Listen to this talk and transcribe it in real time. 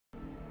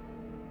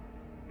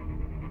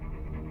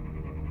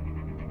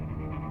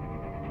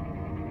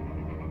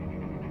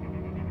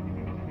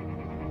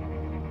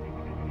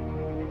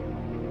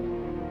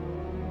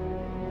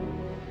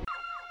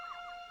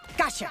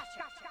Gotcha!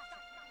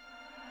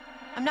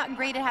 I'm not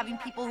great at having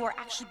people who are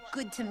actually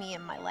good to me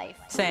in my life.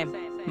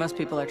 Same. Most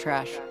people are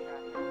trash.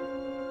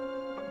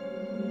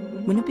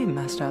 Wouldn't it be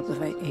messed up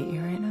if I ate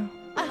you right now?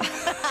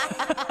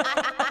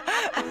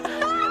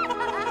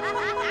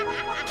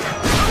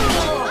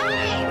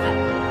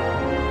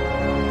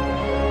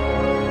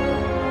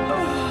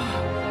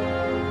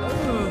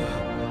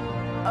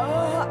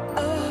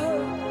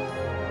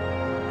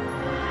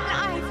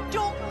 Ive,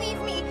 don't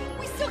leave me.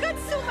 We still got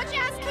so much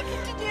ass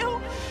kicking to do.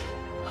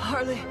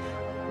 Harley,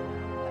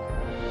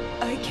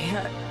 I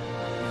can't.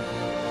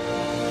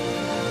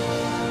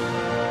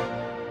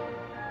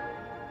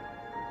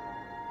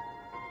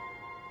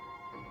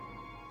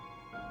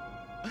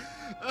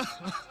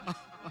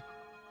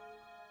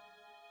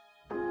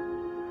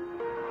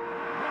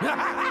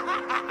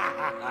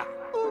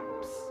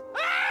 Oops.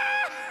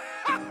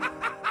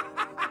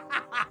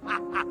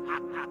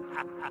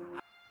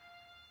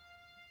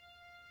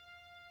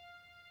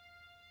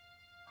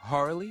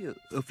 Harley,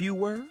 a few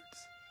words?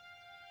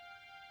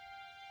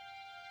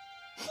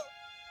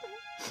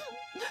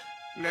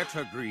 Let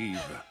her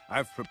grieve.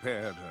 I've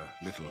prepared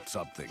a little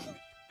something.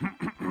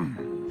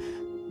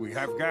 We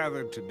have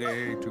gathered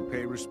today to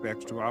pay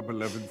respects to our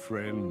beloved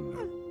friend.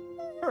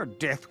 Her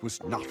death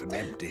was not an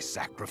empty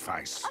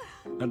sacrifice.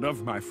 And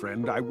of my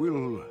friend, I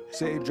will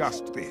say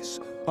just this.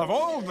 Of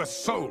all the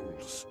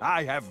souls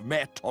I have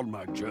met on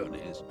my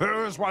journeys,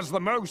 hers was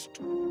the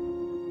most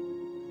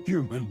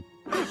human.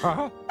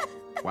 Huh?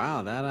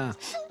 Wow, that,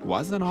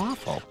 wasn't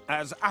awful.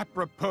 As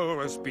apropos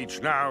a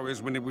speech now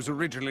as when it was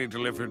originally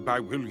delivered by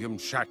William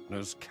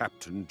Shatner's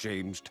Captain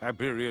James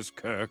Tiberius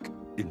Kirk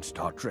in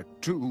Star Trek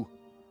II,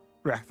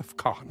 Wrath of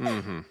Khan.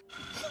 Mm-hmm.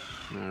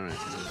 All right.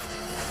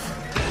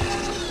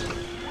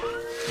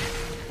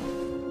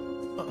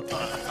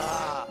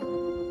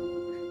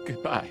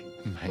 Goodbye,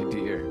 my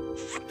dear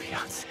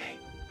fiancé.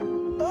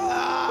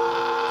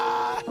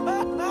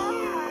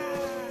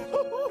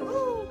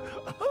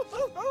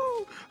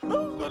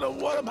 Who's gonna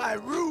water my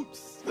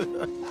roots?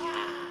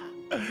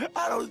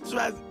 I don't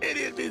trust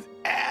any of these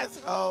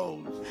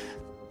assholes.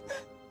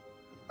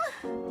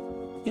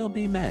 You'll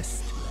be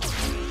missed.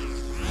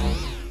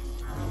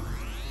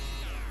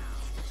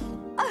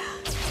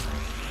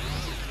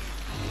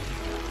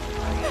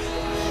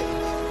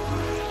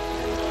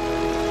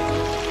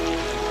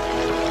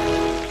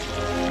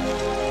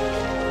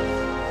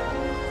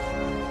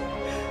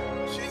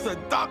 She's a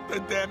doctor,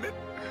 damn it.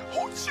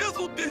 Who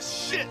chiseled this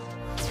shit?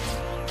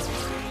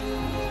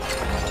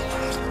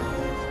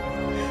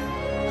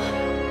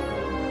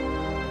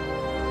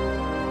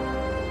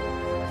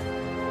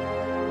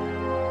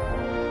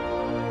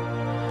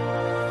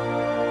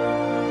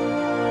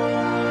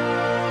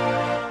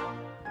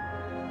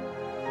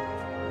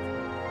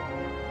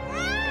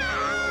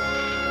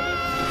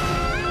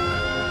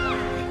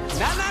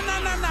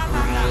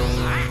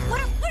 What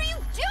are you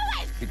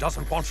doing? He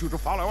doesn't want you to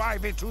follow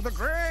Ivy to the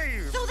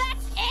grave. So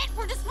that's it?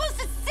 We're just supposed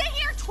to sit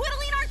here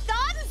twiddling our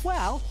thumbs?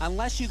 Well,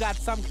 unless you got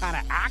some kind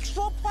of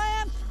actual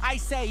plan, I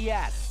say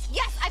yes.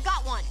 Yes, I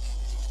got one.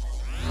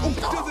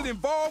 Does it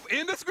involve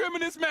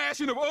indiscriminate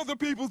smashing of other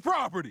people's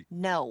property?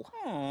 No.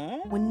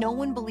 When no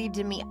one believed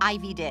in me,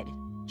 Ivy did.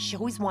 She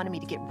always wanted me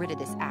to get rid of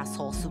this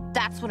asshole, so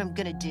that's what I'm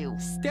gonna do.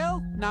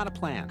 Still not a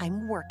plan.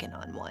 I'm working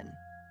on one.